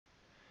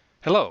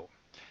Hello,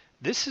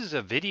 this is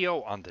a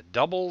video on the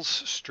doubles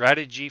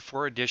strategy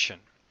for addition,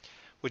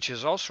 which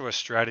is also a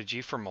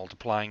strategy for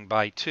multiplying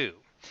by 2.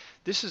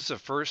 This is the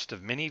first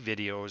of many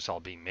videos I'll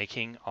be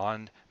making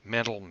on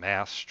mental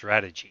math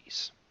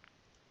strategies.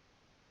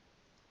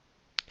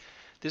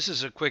 This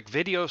is a quick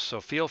video,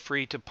 so feel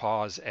free to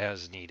pause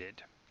as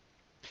needed.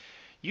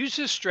 Use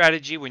this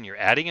strategy when you're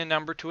adding a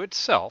number to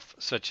itself,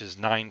 such as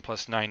 9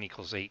 plus 9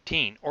 equals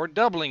 18, or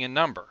doubling a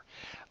number,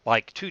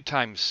 like 2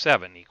 times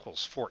 7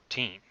 equals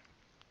 14.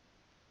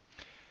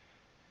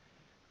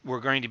 We're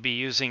going to be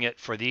using it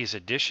for these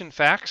addition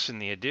facts in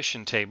the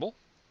addition table,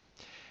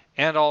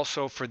 and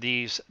also for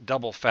these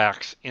double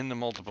facts in the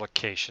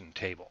multiplication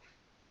table.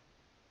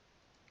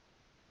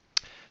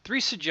 3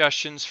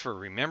 suggestions for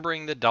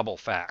remembering the double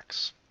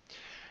facts.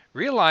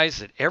 Realize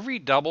that every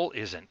double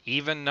is an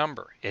even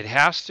number. It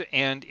has to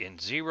end in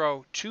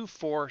 0, 2,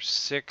 4,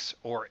 6,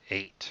 or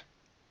 8.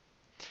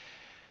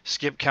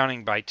 Skip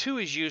counting by 2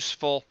 is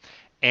useful,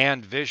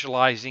 and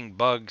visualizing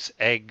bugs,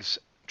 eggs,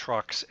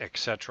 trucks,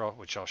 etc.,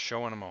 which I'll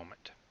show in a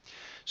moment.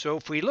 So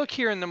if we look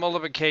here in the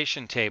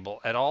multiplication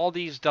table at all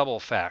these double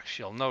facts,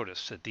 you'll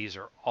notice that these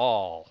are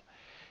all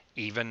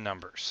even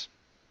numbers.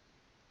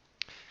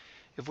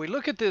 If we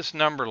look at this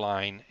number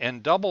line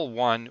and double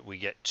 1, we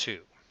get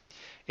 2.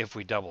 If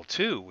we double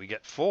 2, we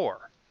get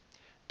 4.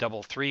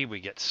 Double 3, we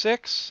get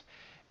 6,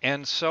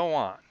 and so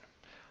on.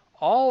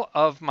 All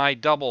of my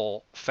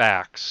double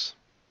facts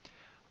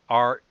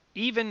are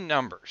even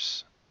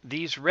numbers.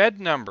 These red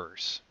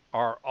numbers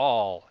are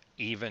all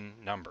even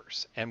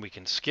numbers, and we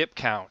can skip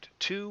count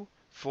 2,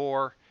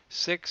 4,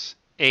 6,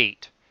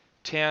 8,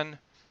 10,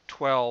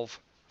 12,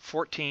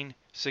 14,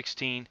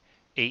 16,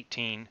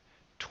 18,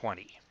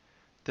 20.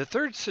 The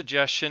third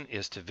suggestion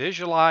is to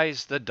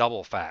visualize the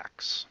double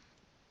facts.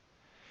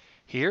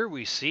 Here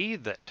we see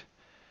that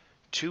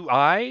 2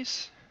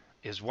 eyes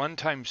is 1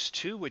 times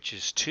 2, which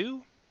is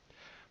 2.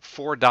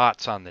 4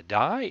 dots on the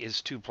die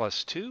is 2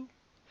 plus 2.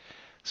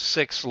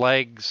 6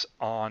 legs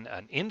on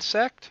an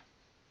insect.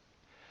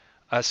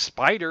 A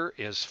spider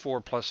is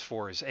 4 plus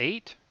 4 is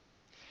 8.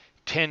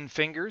 10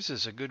 fingers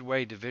is a good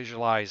way to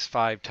visualize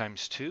 5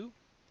 times 2.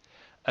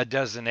 A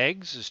dozen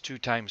eggs is 2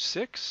 times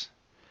 6.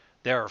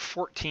 There are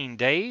 14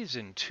 days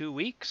in 2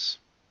 weeks.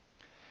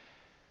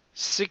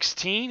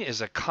 16 is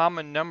a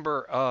common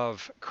number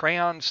of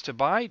crayons to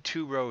buy,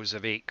 2 rows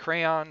of 8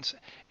 crayons,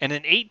 and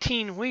an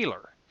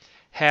 18-wheeler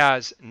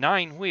has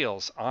 9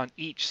 wheels on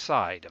each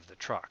side of the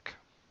truck.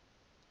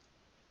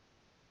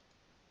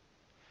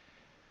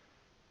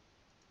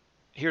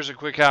 Here's a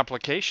quick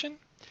application.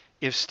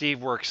 If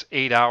Steve works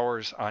 8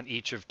 hours on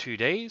each of 2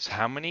 days,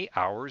 how many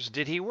hours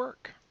did he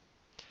work?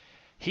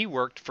 He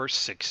worked for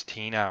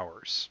 16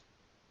 hours.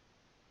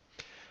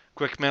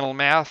 Quick mental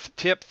math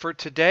tip for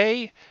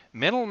today.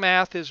 Mental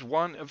math is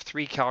one of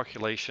 3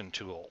 calculation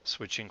tools,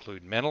 which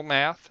include mental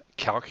math,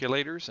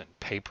 calculators, and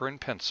paper and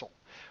pencil.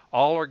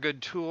 All are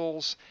good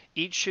tools.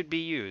 Each should be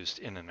used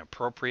in an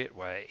appropriate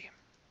way.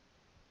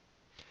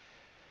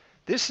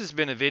 This has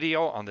been a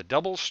video on the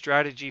double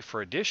strategy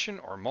for addition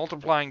or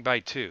multiplying by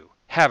 2.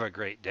 Have a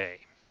great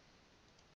day.